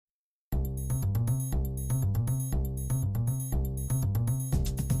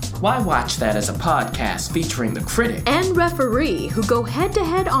Why Watch That is a podcast featuring the critic and referee who go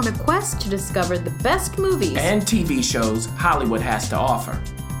head-to-head on a quest to discover the best movies and TV shows Hollywood has to offer.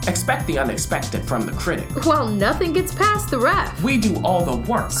 Expect the unexpected from the critic. Well, nothing gets past the ref. We do all the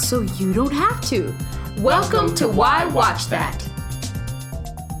work, so you don't have to. Welcome to Why Watch That.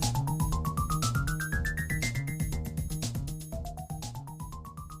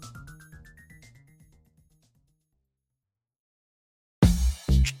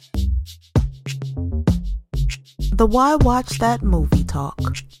 The Why Watch That movie talk.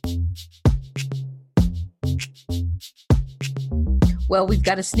 Well, we've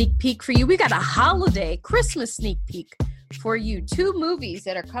got a sneak peek for you. We got a holiday Christmas sneak peek for you. 2 movies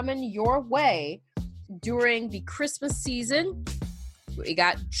that are coming your way during the Christmas season. We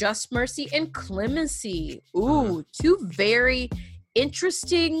got Just Mercy and Clemency. Ooh, 2 very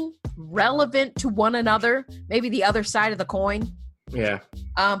interesting, relevant to one another. Maybe the other side of the coin. Yeah.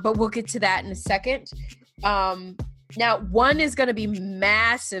 But we'll get to that in a second. Now, one is going to be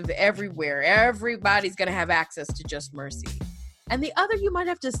massive everywhere. Everybody's going to have access to Just Mercy. And the other, you might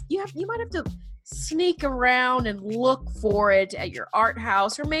have to sneak around and look for it at your art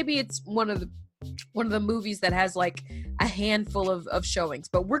house, or maybe it's one of the movies that has like a handful of showings.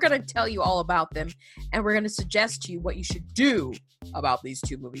 But we're going to tell you all about them, and we're going to suggest to you what you should do about these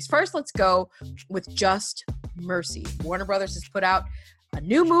 2 movies. First, let's go with Just Mercy. Warner Brothers has put out a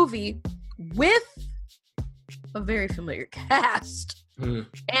new movie with a very familiar cast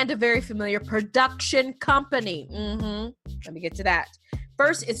and a very familiar production company. Let me get to that.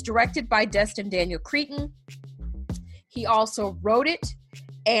 First, it's directed by Destin Daniel Cretton. He also wrote it,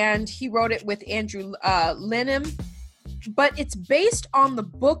 and he wrote it with Andrew Lenham. But it's based on the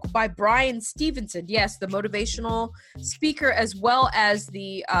book by Bryan Stevenson. Yes, the motivational speaker, as well as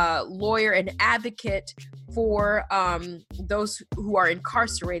the lawyer and advocate for those who are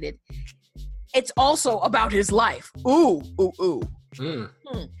incarcerated. It's also about his life. Ooh.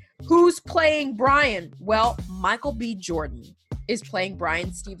 Who's playing Brian? Well, Michael B. Jordan is playing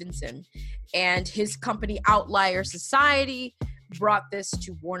Bryan Stevenson, and his company Outlier Society brought this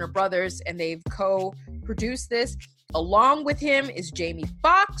to Warner Brothers, and they've co-produced this. Along with him is Jamie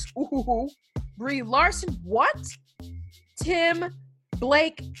Foxx, Brie Larson, what? Tim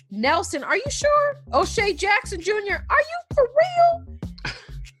Blake Nelson, are you sure? O'Shea Jackson Jr., are you for real?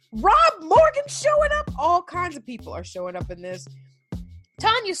 Rob Morgan showing up. All kinds of people are showing up in this.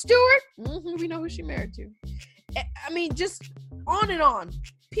 Tanya Stewart. We know who she married to. I mean, just on and on.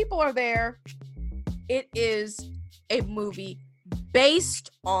 People are there. It is a movie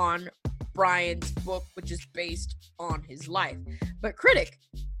based on Brian's book, which is based on his life. But critic,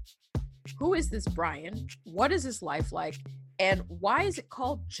 who is this Brian? What is his life like? And why is it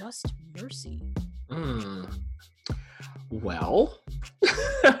called Just Mercy? Well,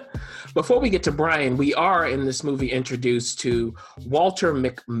 before we get to Brian, we are in this movie introduced to Walter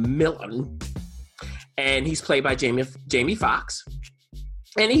McMillan, and he's played by Jamie Foxx,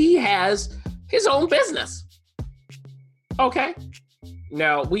 and he has his own business. Okay,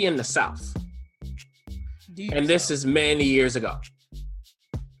 now we in the South, and this is many years ago.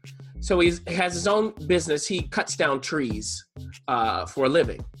 So he has his own business. He cuts down trees for a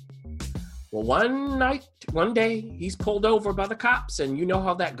living. Well, one day, he's pulled over by the cops, and you know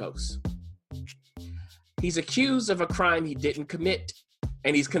how that goes. He's accused of a crime he didn't commit,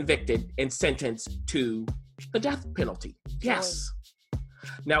 and he's convicted and sentenced to the death penalty. Yes.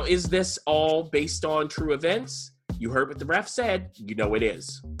 Now, is this all based on true events? You heard what the ref said. You know it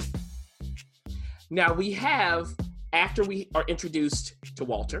is. Now, we have, after we are introduced to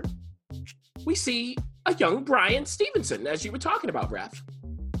Walter, we see a young Bryan Stevenson, as you were talking about, ref.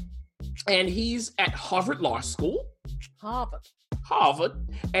 And he's at Harvard Law School. Harvard.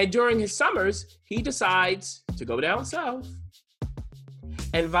 And during his summers, he decides to go down south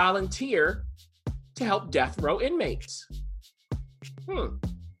and volunteer to help death row inmates.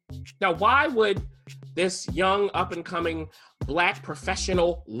 Now, why would this young, up-and-coming Black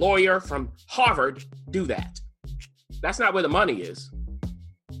professional lawyer from Harvard do that? That's not where the money is.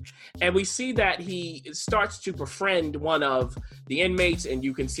 And we see that he starts to befriend one of the inmates, and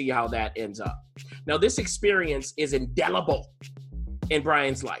you can see how that ends up. Now, this experience is indelible in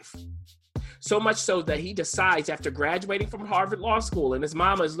Brian's life. So much so that he decides, after graduating from Harvard Law School, and his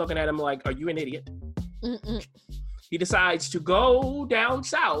mama is looking at him like, are you an idiot? He decides to go down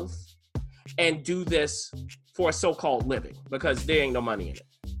south and do this for a so-called living, because there ain't no money in it.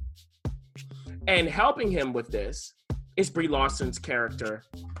 And helping him with this is Brie Larson's character,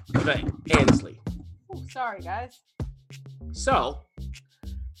 Ansley. Oh, sorry, guys. So,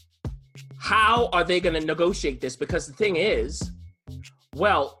 how are they going to negotiate this? Because the thing is,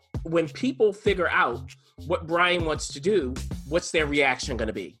 well, when people figure out what Brian wants to do, what's their reaction going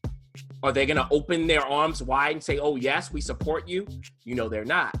to be? Are they going to open their arms wide and say, oh, yes, we support you? You know, they're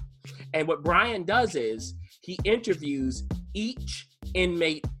not. And what Brian does is he interviews each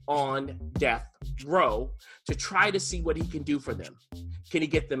inmate on death row to try to see what he can do for them. Can he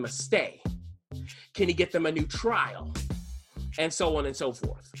get them a stay? Can he get them a new trial? And so on and so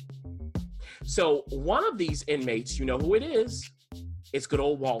forth. So one of these inmates, you know who it is? It's good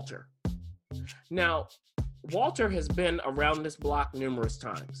old Walter. Now, Walter has been around this block numerous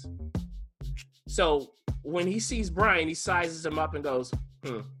times. So when he sees Brian, he sizes him up and goes,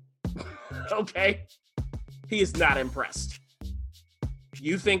 okay. He is not impressed.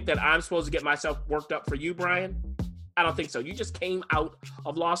 You think that I'm supposed to get myself worked up for you, Brian? I don't think so. You just came out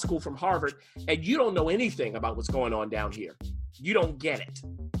of law school from Harvard and you don't know anything about what's going on down here. You don't get it,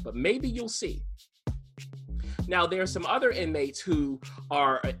 but maybe you'll see. Now, there are some other inmates who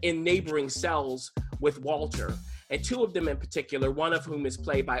are in neighboring cells with Walter, and two of them in particular, one of whom is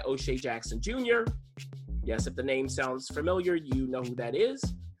played by O'Shea Jackson Jr. Yes, if the name sounds familiar, you know who that is.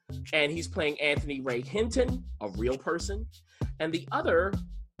 And he's playing Anthony Ray Hinton, a real person. And the other,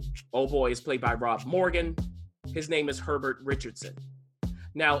 oh boy, is played by Rob Morgan. His name is Herbert Richardson.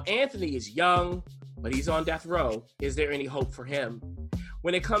 Now, Anthony is young, but he's on death row. Is there any hope for him?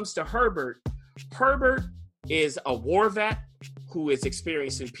 When it comes to Herbert, Herbert is a war vet who is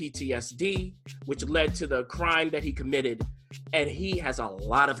experiencing PTSD, which led to the crime that he committed, and he has a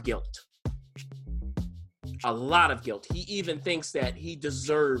lot of guilt. A lot of guilt. He even thinks that he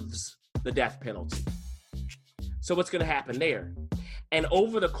deserves the death penalty. So what's going to happen there? And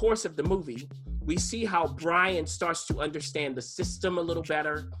over the course of the movie, we see how Brian starts to understand the system a little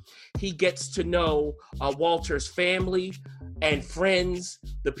better. He gets to know Walter's family and friends,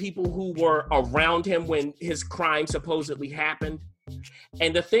 the people who were around him when his crime supposedly happened.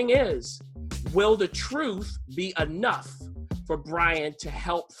 And the thing is, will the truth be enough for Brian to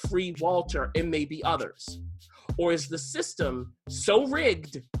help free Walter and maybe others? Or is the system so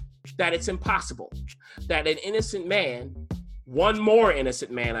rigged that it's impossible, that an innocent man, one more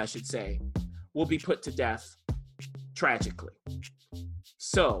innocent man, I should say, will be put to death tragically?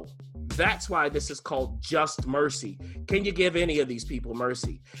 So that's why this is called Just Mercy. Can you give any of these people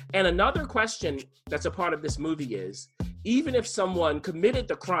mercy? And another question that's a part of this movie is, even if someone committed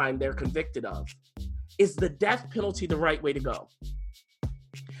the crime they're convicted of, is the death penalty the right way to go?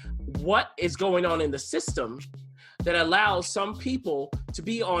 What is going on in the system that allows some people to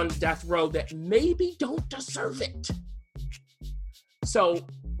be on death row that maybe don't deserve it? So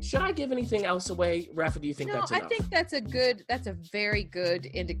should I give anything else away, Rafa? Do you think that's enough? I think that's a very good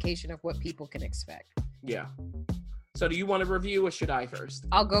indication of what people can expect. Yeah. So do you want to review or should I first?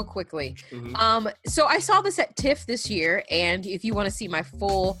 I'll go quickly. Mm-hmm. So I saw this at TIFF this year, and if you want to see my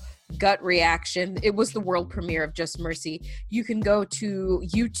full gut reaction, it was the world premiere of Just Mercy. You can go to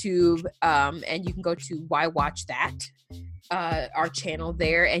YouTube and you can go to Why Watch That, our channel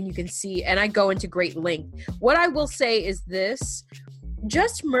there, and you can see, and I go into great length. What I will say is this: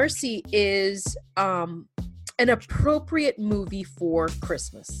 Just Mercy is an appropriate movie for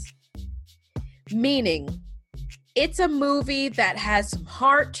Christmas. Meaning, it's a movie that has some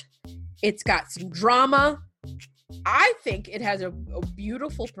heart. It's got some drama. I think it has a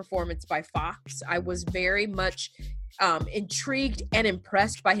beautiful performance by Fox. I was very much intrigued and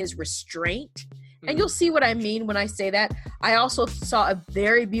impressed by his restraint. And you'll see what I mean when I say that. I also saw a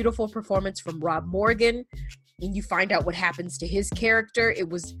very beautiful performance from Rob Morgan. And you find out what happens to his character. It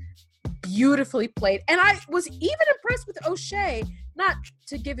was beautifully played. And I was even impressed with O'Shea. Not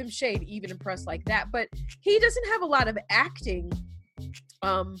to give him shade, even impressed like that, but he doesn't have a lot of acting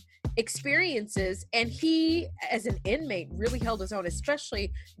experiences, and he, as an inmate, really held his own,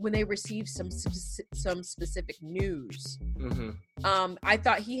 especially when they received some specific news. Mm-hmm. I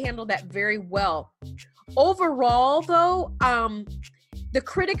thought he handled that very well. Overall, though, the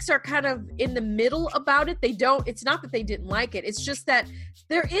critics are kind of in the middle about it. It's not that they didn't like it. It's just that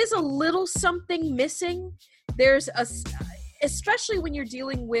there is a little something missing. Especially when you're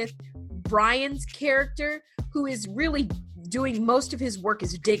dealing with Brian's character, who is really doing most of his work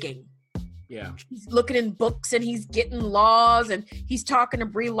is digging. Yeah. He's looking in books and he's getting laws and he's talking to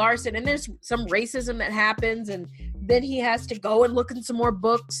Brie Larson, and there's some racism that happens, and then he has to go and look in some more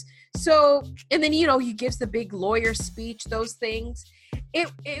books. So, and then, he gives the big lawyer speech, those things.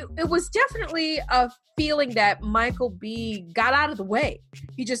 It was definitely a feeling that Michael B. got out of the way.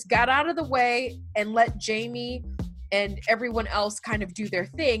 He just got out of the way and let Jamie and everyone else kind of do their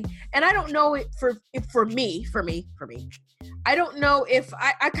thing. And I don't know for me, I don't know if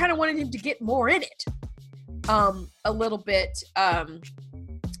I kind of wanted him to get more in it, a little bit,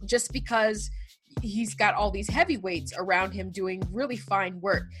 just because he's got all these heavyweights around him doing really fine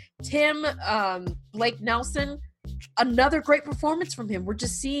work. Tim Blake Nelson, another great performance from him. We're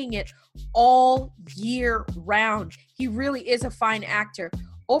just seeing it all year round. He really is a fine actor.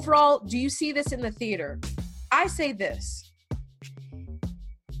 Overall, do you see this in the theater? I say this.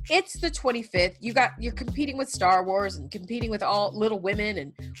 It's the 25th. You're competing with Star Wars and competing with all Little Women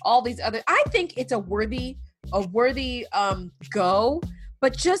and all these other. I think it's a worthy go,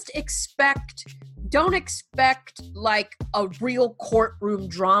 but don't expect like a real courtroom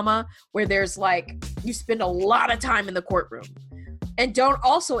drama where there's like you spend a lot of time in the courtroom, and don't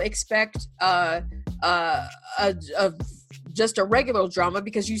also expect just a regular drama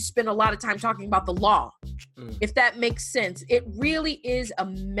because you spend a lot of time talking about the law. If that makes sense. It really is a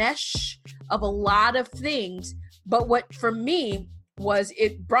mesh of a lot of things. But what for me was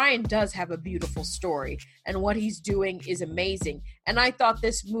Brian does have a beautiful story, and what he's doing is amazing. And I thought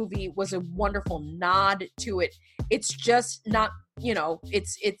this movie was a wonderful nod to it. It's just not,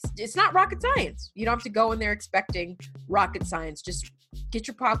 it's not rocket science. You don't have to go in there expecting rocket science. Just get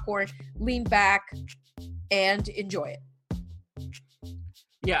your popcorn, lean back, and enjoy it.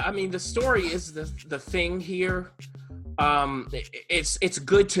 Yeah, I mean, the story is the thing here. It's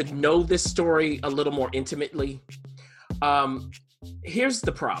good to know this story a little more intimately. Here's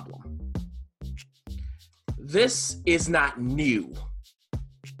the problem. This is not new.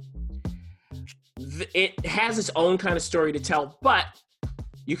 It has its own kind of story to tell, but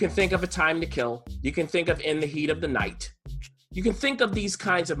you can think of A Time to Kill. You can think of In the Heat of the Night. You can think of these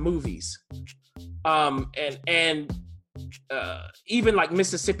kinds of movies. Even like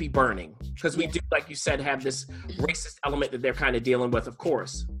Mississippi Burning, because we do, like you said, have this racist element that they're kind of dealing with, of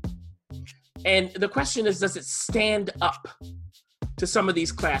course. And the question is, does it stand up to some of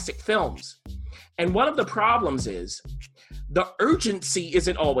these classic films? And one of the problems is the urgency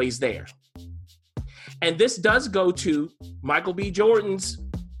isn't always there. And this does go to Michael B. Jordan's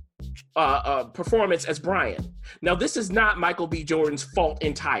performance as Brian. Now, this is not Michael B. Jordan's fault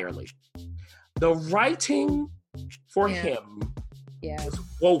entirely. The writing for him was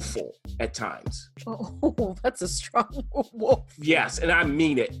woeful at times. Oh, that's a strong wolf. Yes, and I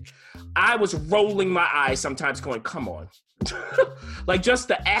mean it. I was rolling my eyes sometimes going, come on. Like, just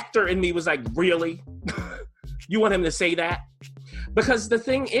the actor in me was like, really? You want him to say that? Because the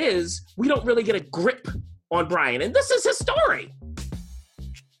thing is, we don't really get a grip on Brian, and this is his story.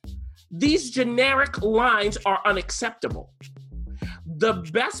 These generic lines are unacceptable. The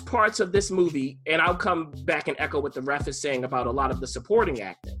best parts of this movie, and I'll come back and echo what the ref is saying about a lot of the supporting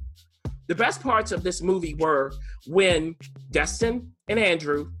acting. The best parts of this movie were when Destin and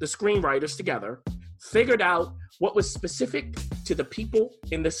Andrew, the screenwriters together, figured out what was specific to the people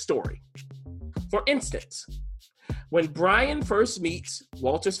in this story. For instance, when Brian first meets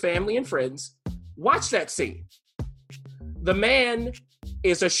Walter's family and friends, watch that scene. The man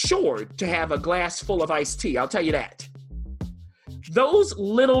is assured to have a glass full of iced tea, I'll tell you that. Those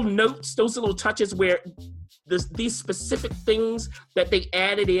little notes, those little touches where these specific things that they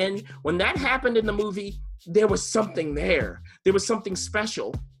added in, when that happened in the movie, there was something there. There was something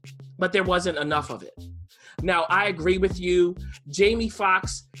special, but there wasn't enough of it. Now, I agree with you. Jamie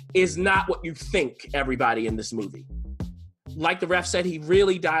Foxx is not what you think, everybody, in this movie. Like the ref said, he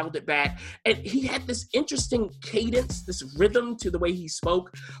really dialed it back. And he had this interesting cadence, this rhythm to the way he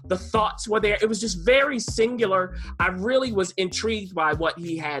spoke. The thoughts were there. It was just very singular. I really was intrigued by what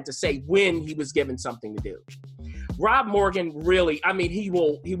he had to say when he was given something to do. Rob Morgan really, I mean, he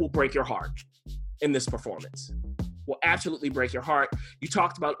will break your heart in this performance. Will absolutely break your heart. You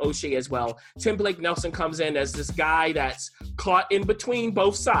talked about O'Shea as well. Tim Blake Nelson comes in as this guy that's caught in between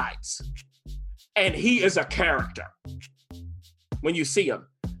both sides. And he is a character. When you see him.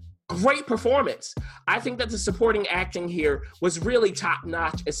 Great performance. I think that the supporting acting here was really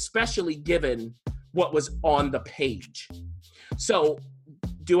top-notch, especially given what was on the page. So,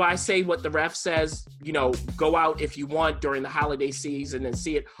 do I say what the ref says, go out if you want during the holiday season and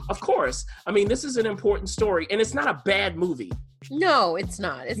see it? Of course. I mean, this is an important story, and it's not a bad movie. No, it's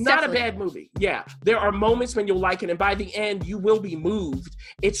not. It's not a bad movie. Yeah. There are moments when you'll like it, and by the end, you will be moved.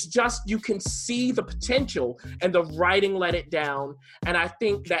 It's just you can see the potential, and the writing let it down. And I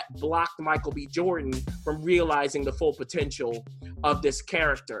think that blocked Michael B. Jordan from realizing the full potential of this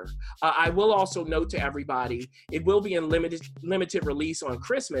character. I will also note to everybody, it will be in limited release on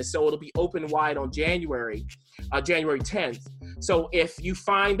Christmas, so it'll be open wide on January 10th. So if you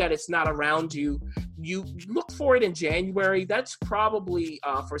find that it's not around you, you look for it in January. That's probably,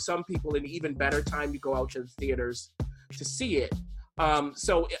 for some people, an even better time to go out to the theaters to see it.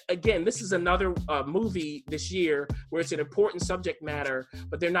 So again, this is another movie this year where it's an important subject matter,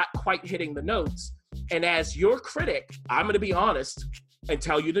 but they're not quite hitting the notes. And as your critic, I'm going to be honest and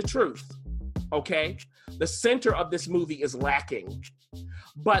tell you the truth. Okay? The center of this movie is lacking,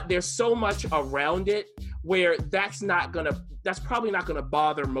 but there's so much around it where that's probably not gonna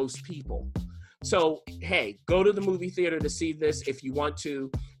bother most people. So, hey, go to the movie theater to see this if you want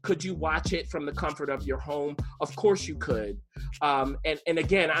to. Could you watch it from the comfort of your home? Of course you could. And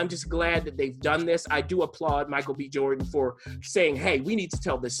again, I'm just glad that they've done this. I do applaud Michael B. Jordan for saying, hey, we need to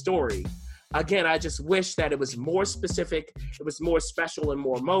tell this story. Again, I just wish that it was more specific, it was more special and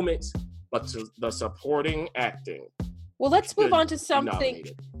more moments, but the supporting acting. Well, let's move on to something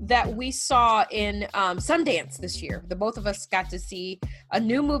that we saw in Sundance this year. The both of us got to see a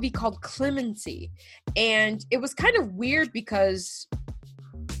new movie called Clemency. And it was kind of weird because...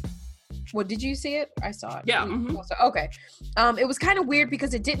 Well, did you see it? I saw it. Yeah. Mm-hmm. Okay. It was kind of weird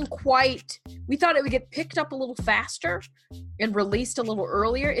because it didn't quite... We thought it would get picked up a little faster and released a little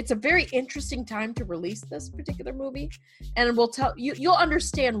earlier. It's a very interesting time to release this particular movie. And we'll tell you... You'll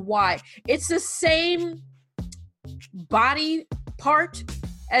understand why. It's the same body part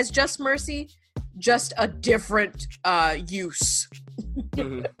as Just Mercy, just a different use.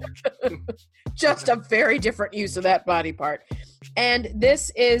 Just a very different use of that body part. And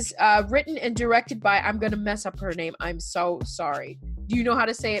this is written and directed by, I'm going to mess up her name. I'm so sorry. Do you know how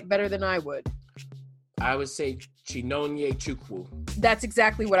to say it better than I would? I would say Chinonye Chukwu. That's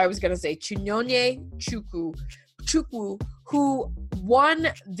exactly what I was going to say. Chinonye Chukwu, who won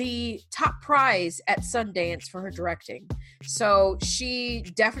the top prize at Sundance for her directing. So she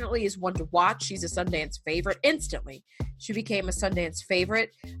definitely is one to watch. She's a Sundance favorite instantly. She became a Sundance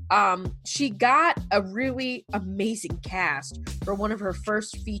favorite. She got a really amazing cast for one of her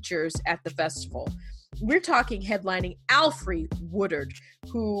first features at the festival. We're talking headlining Alfre Woodard,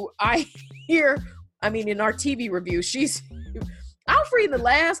 who I hear, in our TV review, Alfre in the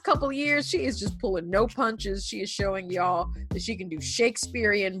last couple of years, she is just pulling no punches. She is showing y'all that she can do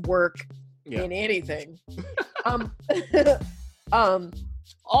Shakespearean work in anything.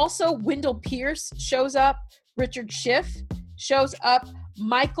 Also, Wendell Pierce shows up. Richard Schiff shows up.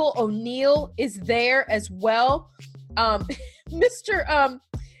 Michael O'Neill is there as well. Mr.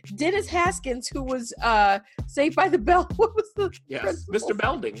 Dennis Haskins, who was Saved by the Bell. What was the Mr.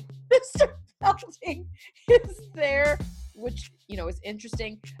 Belding. Mr. Belding is there, which, is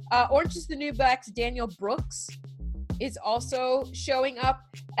interesting. Orange is the New Black's Daniel Brooks is also showing up,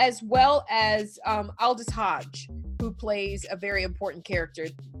 as well as Aldous Hodge, who plays a very important character,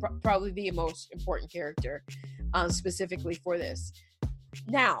 probably the most important character specifically for this.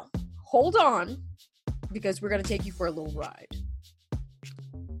 Now, hold on, because we're going to take you for a little ride.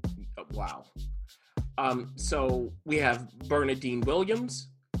 Wow. So we have Bernadine Williams,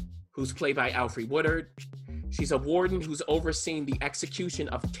 who's played by Alfre Woodard. She's a warden who's overseen the execution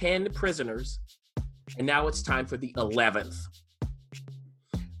of 10 prisoners, and now it's time for the 11th.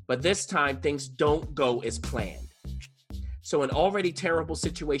 But this time, things don't go as planned. So an already terrible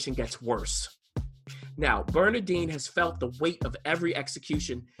situation gets worse. Now, Bernadine has felt the weight of every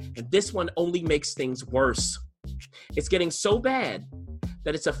execution, and this one only makes things worse. It's getting so bad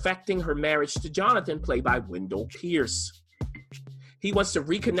that it's affecting her marriage to Jonathan, played by Wendell Pierce. He wants to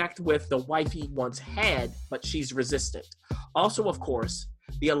reconnect with the wife he once had, but she's resistant. Also, of course,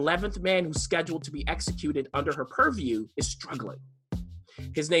 the 11th man who's scheduled to be executed under her purview is struggling.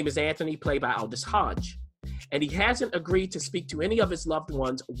 His name is Anthony, played by Aldous Hodge, and he hasn't agreed to speak to any of his loved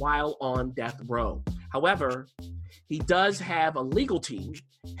ones while on death row. However, he does have a legal team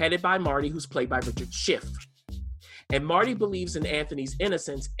headed by Marty, who's played by Richard Schiff. And Marty believes in Anthony's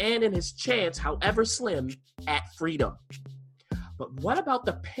innocence and in his chance, however slim, at freedom. But what about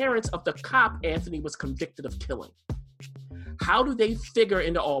the parents of the cop Anthony was convicted of killing? How do they figure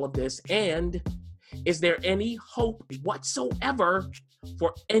into all of this? And is there any hope whatsoever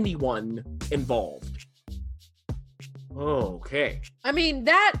for anyone involved? Okay.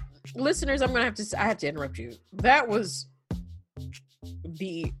 Listeners, I have to interrupt you. That was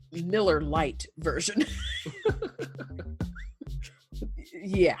the Miller Lite version.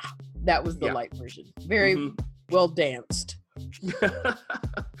 Yeah, that was the light version. Very well danced.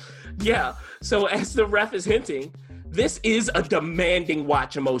 Yeah, so as the ref is hinting, this is a demanding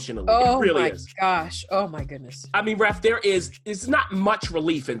watch emotionally. Oh, it really my is. Gosh. Oh, my goodness. Ref, it's not much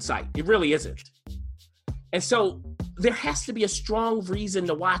relief in sight. It really isn't. And so there has to be a strong reason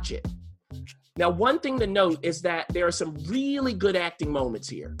to watch it. Now, one thing to note is that there are some really good acting moments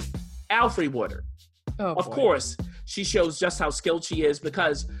here. Alfre Woodard. Oh, of course, she shows just how skilled she is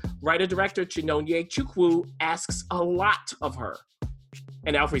because writer-director Chinonye Chukwu asks a lot of her.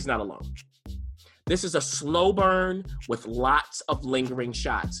 And Alfre's not alone. This is a slow burn with lots of lingering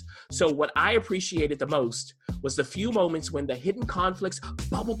shots. So what I appreciated the most was the few moments when the hidden conflicts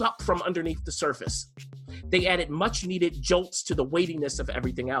bubbled up from underneath the surface. They added much needed jolts to the weightiness of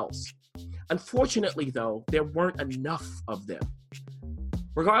everything else. Unfortunately, though, there weren't enough of them.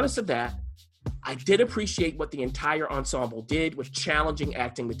 Regardless of that, I did appreciate what the entire ensemble did with challenging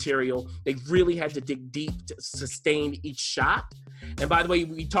acting material. They really had to dig deep to sustain each shot. And by the way,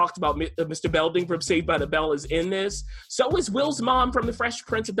 we talked about Mr. Belding from Saved by the Bell is in this. So is Will's mom from The Fresh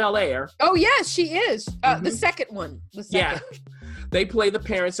Prince of Bel-Air. Oh, yes, she is. The second one. Yeah. They play the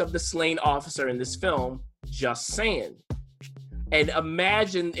parents of the slain officer in this film, just saying. And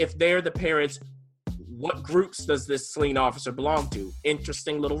imagine if they're the parents, what groups does this slain officer belong to?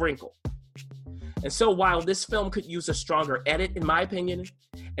 Interesting little wrinkle. And so while this film could use a stronger edit, in my opinion,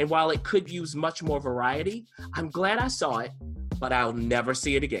 and while it could use much more variety, I'm glad I saw it, but I'll never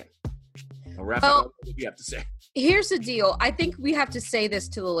see it again. Raphael, what do you have to say? Here's the deal. I think we have to say this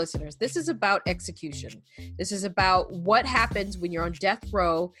to the listeners. This is about execution. This is about what happens when you're on death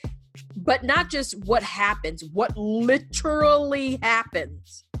row, but not just what happens, what literally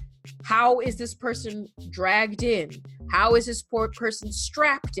happens. How is this person dragged in? How is this poor person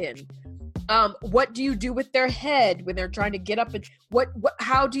strapped in? What do you do with their head when they're trying to get up? And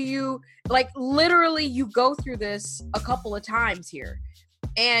how do you, like, literally you go through this a couple of times here.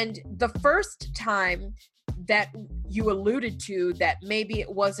 And the first time that you alluded to that maybe it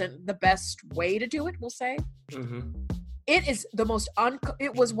wasn't the best way to do it, we'll say, it is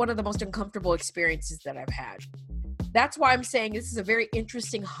it was one of the most uncomfortable experiences that I've had. That's why I'm saying this is a very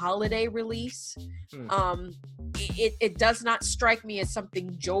interesting holiday release. It does not strike me as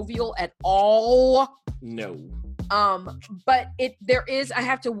something jovial at all. No. But I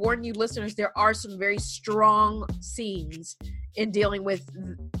have to warn you listeners, there are some very strong scenes in dealing with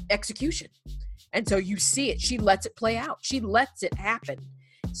execution. And so you see it. She lets it play out. She lets it happen.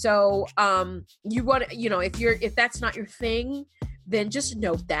 So you want to, if that's not your thing, then just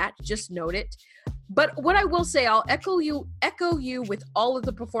note that. Just note it. But what I will say, I'll echo you with all of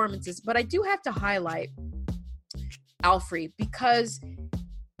the performances, but I do have to highlight Alfre because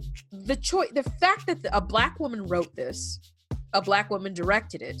the fact that a Black woman wrote this, a Black woman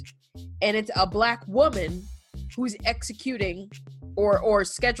directed it, and it's a Black woman who's executing or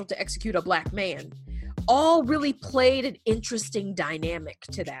scheduled to execute a Black man, all really played an interesting dynamic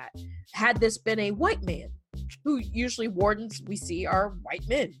to that. Had this been a white man, who usually wardens we see are white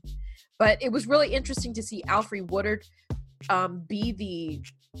men. But it was really interesting to see Alfre Woodard be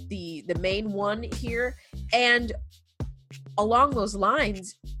the main one here. And along those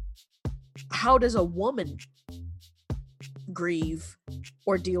lines, how does a woman grieve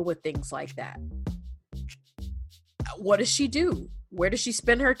or deal with things like that? What does she do? Where does she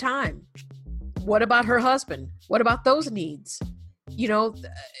spend her time? What about her husband? What about those needs?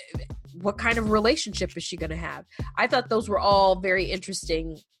 What kind of relationship is she going to have? I thought those were all very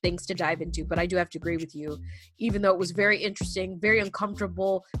interesting things to dive into, but I do have to agree with you. Even though it was very interesting, very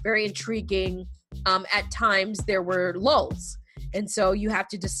uncomfortable, very intriguing, at times there were lulls. And so you have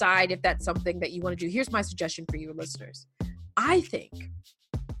to decide if that's something that you want to do. Here's my suggestion for you listeners. I think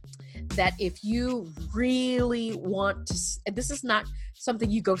that if you really want to, and this is not something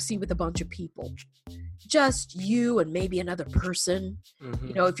you go see with a bunch of people, just you and maybe another person,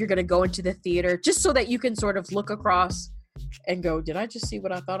 if you're going to go into the theater, just so that you can sort of look across and go, did I just see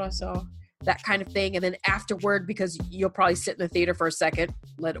what I thought I saw? That kind of thing. And then afterward, because you'll probably sit in the theater for a second,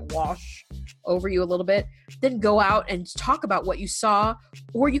 let it wash over you a little bit, then go out and talk about what you saw,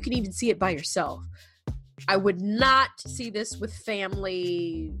 or you can even see it by yourself. I would not see this with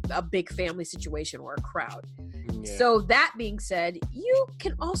family, a big family situation or a crowd. Yeah. So that being said, you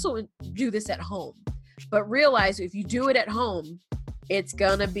can also do this at home, but realize if you do it at home,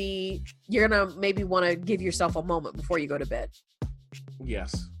 you're gonna maybe want to give yourself a moment before you go to bed.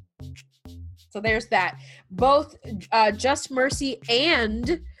 Yes. So there's that. Both Just Mercy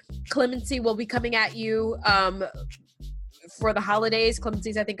and Clemency will be coming at you for the holidays.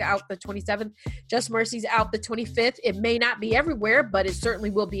 Clemency's, I think, out the 27th. Just Mercy's out the 25th. It may not be everywhere, but it certainly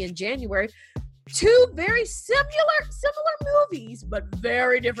will be in January. Two very similar movies, but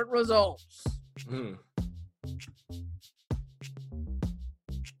very different results.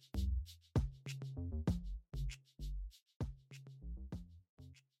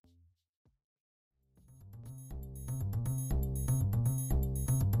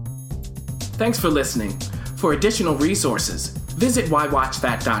 Thanks for listening. For additional resources, visit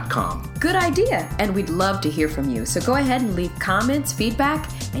whywatchthat.com. Good idea, and we'd love to hear from you. So go ahead and leave comments, feedback,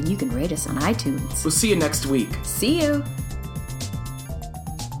 and you can rate us on iTunes. We'll see you next week. See you.